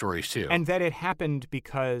their stories too. And that it happened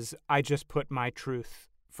because I just put my truth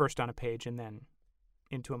first on a page and then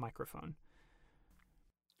into a microphone.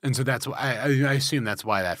 And so that's why I assume that's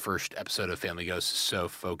why that first episode of Family Ghost is so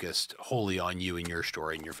focused wholly on you and your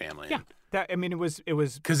story and your family. Yeah, it was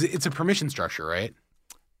because it's a permission structure, right?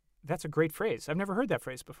 That's a great phrase. I've never heard that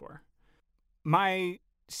phrase before. My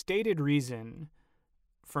stated reason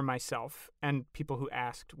for myself and people who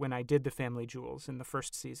asked when I did the Family Jewels in the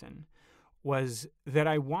first season was that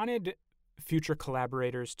I wanted future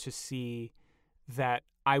collaborators to see that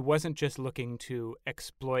I wasn't just looking to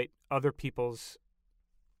exploit other people's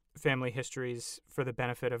family histories for the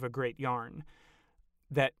benefit of a great yarn,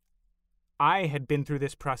 that I had been through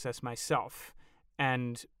this process myself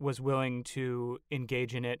and was willing to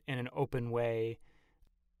engage in it in an open way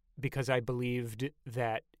because I believed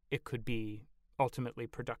that it could be ultimately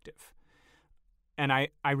productive. And I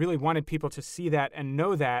really wanted people to see that and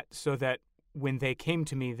know that, so that when they came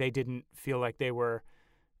to me, they didn't feel like they were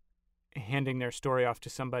handing their story off to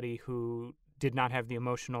somebody who did not have the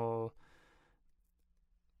emotional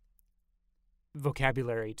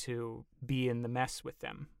vocabulary to be in the mess with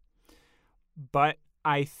them. But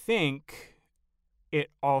I think it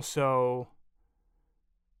also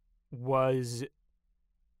was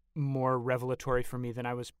more revelatory for me than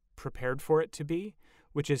I was prepared for it to be,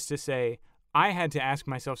 which is to say, I had to ask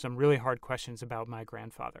myself some really hard questions about my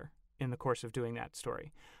grandfather in the course of doing that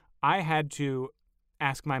story. I had to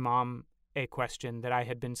ask my mom a question that I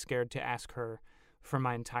had been scared to ask her for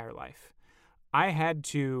my entire life. I had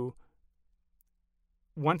to,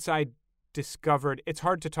 once I discovered, it's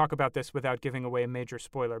hard to talk about this without giving away a major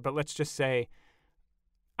spoiler, but let's just say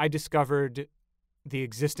I discovered the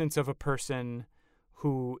existence of a person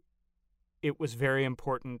who it was very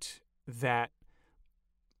important that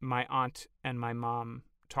my aunt and my mom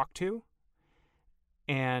talked to,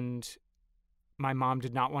 and my mom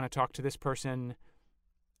did not want to talk to this person.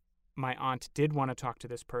 my aunt did want to talk to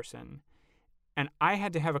this person. And I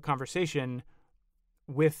had to have a conversation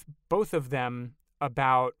with both of them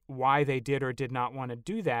about why they did or did not want to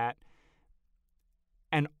do that,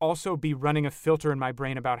 and also be running a filter in my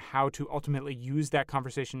brain about how to ultimately use that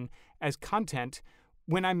conversation as content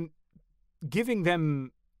when I'm giving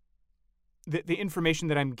them the information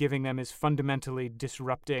that I'm giving them is fundamentally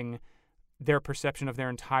disrupting their perception of their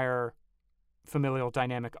entire familial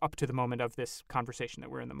dynamic up to the moment of this conversation that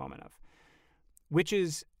we're in the moment of, which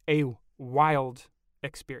is a wild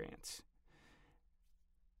experience.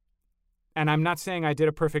 And I'm not saying I did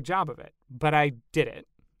a perfect job of it, but I did it.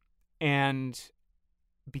 And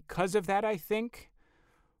because of that, I think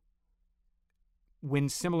when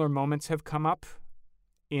similar moments have come up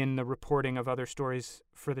in the reporting of other stories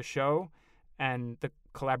for the show, and the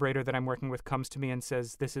collaborator that I'm working with comes to me and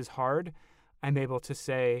says, this is hard, I'm able to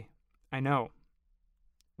say, I know.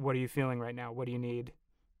 What are you feeling right now? What do you need?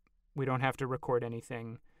 We don't have to record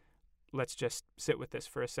anything. Let's just sit with this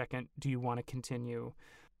for a second. Do you want to continue?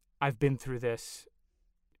 I've been through this.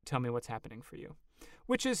 Tell me what's happening for you.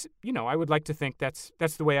 Which is, I would like to think that's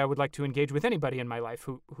the way I would like to engage with anybody in my life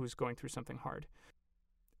who's going through something hard.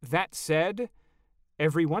 That said,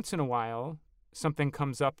 every once in a while, something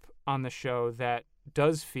comes up on the show that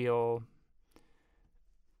does feel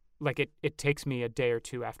like it takes me a day or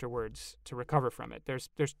two afterwards to recover from it.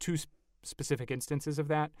 There's two specific instances of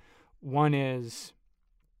that. One is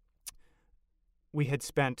we had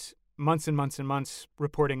spent months and months and months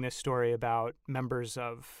reporting this story about members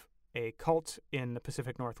of a cult in the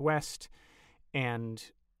Pacific Northwest,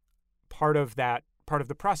 and part of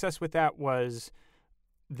the process with that was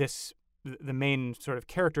the main sort of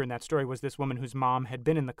character in that story was this woman whose mom had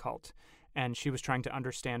been in the cult, and she was trying to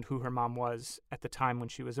understand who her mom was at the time when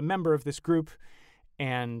she was a member of this group.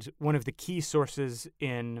 And one of the key sources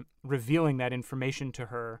in revealing that information to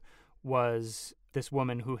her was this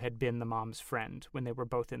woman who had been the mom's friend when they were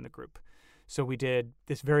both in the group. So we did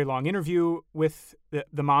this very long interview with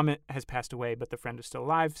the mom has passed away, but the friend is still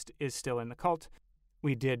alive, is still in the cult.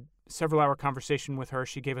 We did several-hour conversation with her.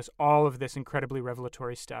 She gave us all of this incredibly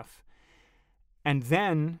revelatory stuff. And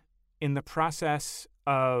then, in the process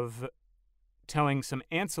of telling some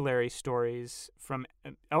ancillary stories from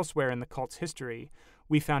elsewhere in the cult's history,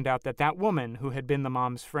 we found out that that woman who had been the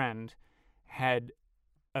mom's friend had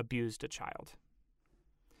abused a child.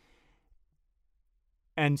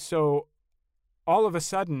 And so, all of a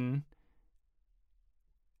sudden,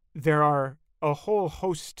 there are a whole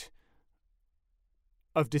host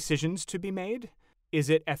of decisions to be made. Is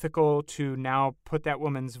it ethical to now put that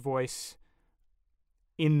woman's voice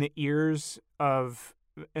in the ears of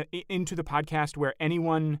into the podcast where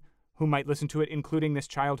anyone who might listen to it, including this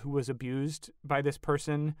child who was abused by this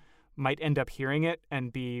person, might end up hearing it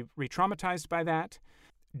and be re-traumatized by that?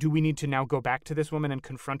 Do we need to now go back to this woman and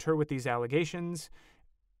confront her with these allegations?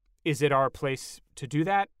 Is it our place to do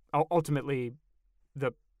that? Ultimately,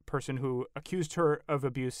 the person who accused her of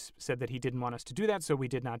abuse said that he didn't want us to do that, so we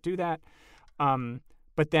did not do that.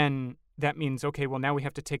 But then that means, okay, well, now we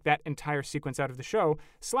have to take that entire sequence out of the show.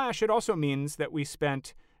 / it also means that we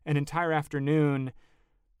spent an entire afternoon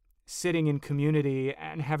sitting in community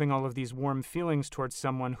and having all of these warm feelings towards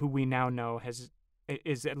someone who we now know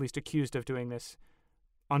is at least accused of doing this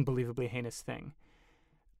unbelievably heinous thing.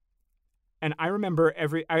 And I remember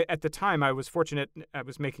at the time, I was fortunate. I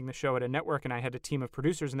was making the show at a network, and I had a team of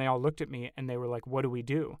producers, and they all looked at me, and they were like, what do we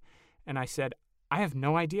do? And I said, I have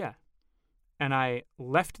no idea. And I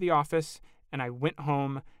left the office, and I went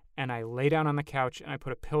home, and I lay down on the couch, and I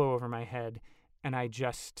put a pillow over my head, and I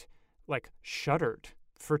just, shuddered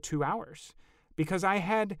for 2 hours because I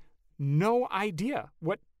had no idea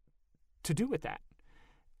what to do with that.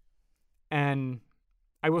 And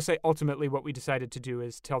I will say ultimately what we decided to do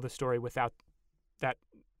is tell the story without that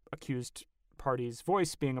accused party's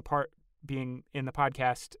voice being in the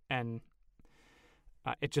podcast, and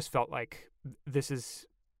it just felt like this is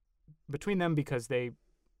between them because they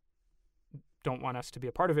don't want us to be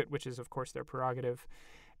a part of it, which is of course their prerogative,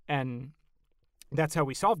 and that's how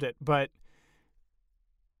we solved it. But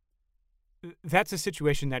that's a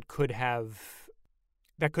situation that could have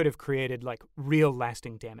created real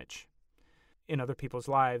lasting damage in other people's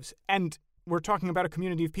lives. And we're talking about a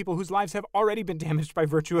community of people whose lives have already been damaged by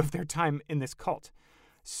virtue of their time in this cult.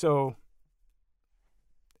 So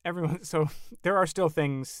there are still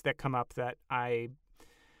things that come up that I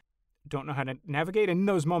don't know how to navigate. And in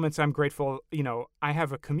those moments, I'm grateful, I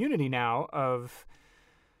have a community now of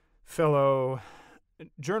fellow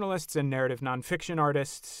journalists and narrative nonfiction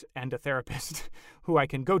artists and a therapist who I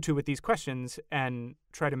can go to with these questions and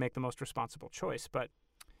try to make the most responsible choice. But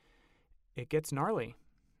it gets gnarly.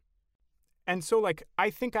 And so, like, I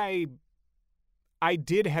think I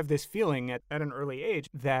did have this feeling at an early age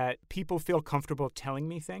that people feel comfortable telling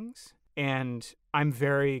me things, and I'm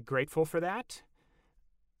very grateful for that.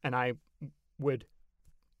 And I would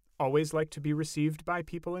always like to be received by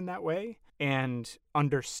people in that way and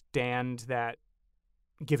understand that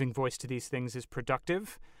giving voice to these things is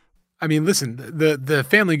productive. I mean, listen, the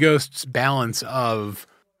Family Ghost's balance of,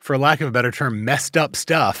 for lack of a better term, messed up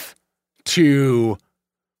stuff to,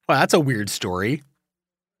 well, that's a weird story,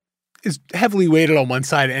 is heavily weighted on one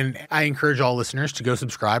side. And I encourage all listeners to go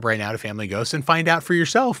subscribe right now to Family Ghost and find out for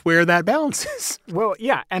yourself where that balance is. Well,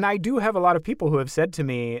 yeah. And I do have a lot of people who have said to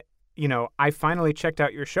me, you know, I finally checked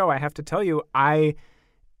out your show. I have to tell you, I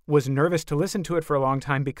was nervous to listen to it for a long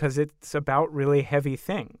time because it's about really heavy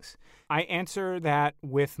things. I answer that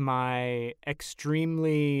with my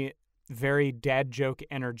extremely very dad joke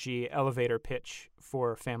energy elevator pitch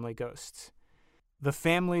for Family Ghosts. The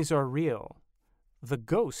families are real. The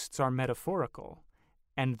ghosts are metaphorical.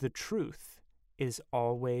 And the truth is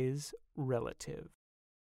always relative.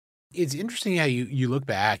 It's interesting how you look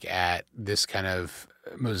back at this kind of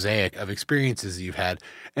mosaic of experiences that you've had.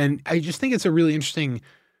 And I just think it's a really interesting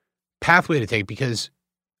pathway to take, because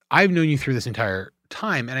I've known you through this entire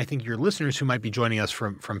time. And I think your listeners who might be joining us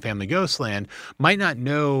from Family Ghost Land might not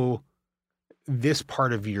know this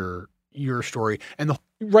part of your story. And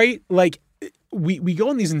like we go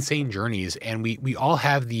on these insane journeys, and we all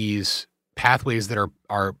have these pathways that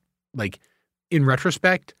are like, in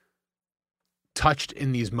retrospect, touched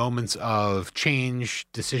in these moments of change,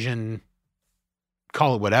 decision,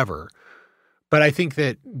 call it whatever. But I think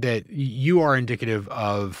that you are indicative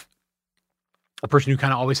of a person who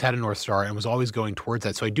kind of always had a North Star and was always going towards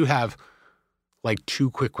that. So I do have like 2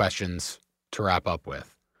 quick questions to wrap up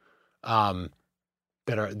with,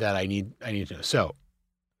 that I need to know. So,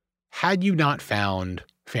 had you not found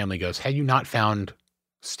Family Ghost, had you not found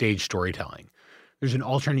stage storytelling, there's an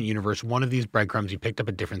alternate universe. One of these breadcrumbs, you picked up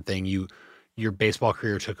a different thing. Your baseball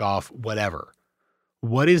career took off, whatever.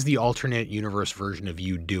 What is the alternate universe version of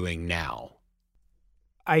you doing now?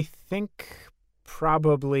 I think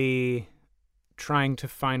probably trying to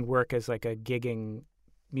find work as like a gigging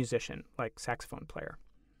musician, like saxophone player.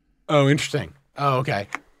 Oh, interesting. Oh, okay.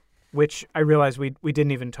 Which I realize we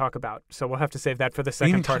didn't even talk about, so we'll have to save that for the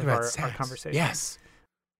second part of our conversation. Yes.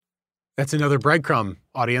 That's another breadcrumb,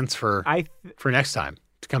 audience, for next time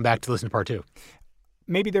to come back to listen to part 2.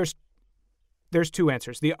 Maybe there's 2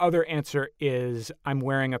 answers. The other answer is I'm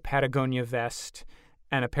wearing a Patagonia vest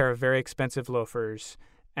and a pair of very expensive loafers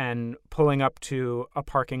and pulling up to a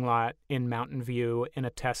parking lot in Mountain View in a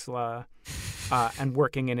Tesla and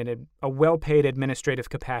working in a well-paid administrative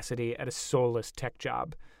capacity at a soulless tech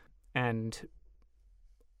job and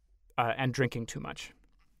drinking too much.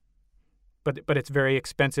 But it's very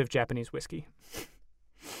expensive Japanese whiskey.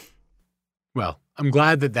 Well, I'm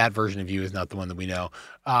glad that version of you is not the one that we know.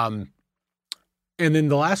 And then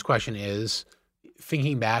the last question is,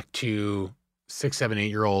 thinking back to 6, 7,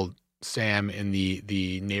 8-year-old Sam in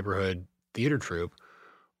the neighborhood theater troupe,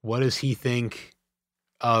 what does he think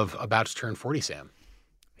of about to turn 40 Sam?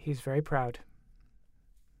 He's very proud.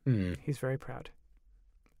 He's very proud.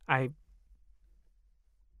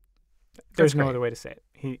 There's no other way to say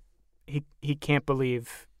it. He can't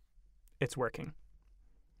believe it's working.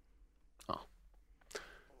 Oh,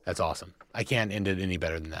 that's awesome. I can't end it any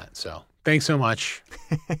better than that. So thanks so much.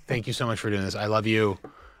 Thank you so much for doing this. I love you.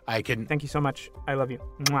 Thank you so much. I love you.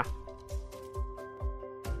 Mwah.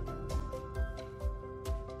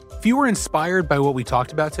 If you were inspired by what we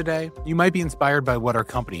talked about today, you might be inspired by what our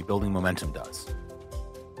company, Building Momentum, does.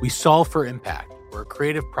 We solve for impact. We're a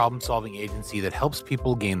creative problem-solving agency that helps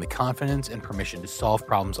people gain the confidence and permission to solve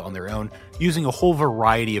problems on their own using a whole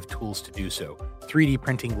variety of tools to do so. 3D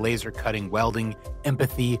printing, laser cutting, welding,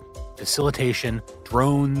 empathy, facilitation,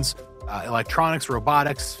 drones, electronics,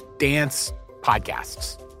 robotics, dance,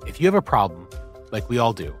 podcasts. If you have a problem, like we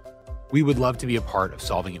all do, we would love to be a part of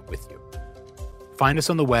solving it with you. Find us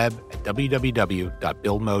on the web at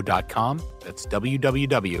www.buildmo.com. That's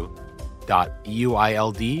www.buildmo.com.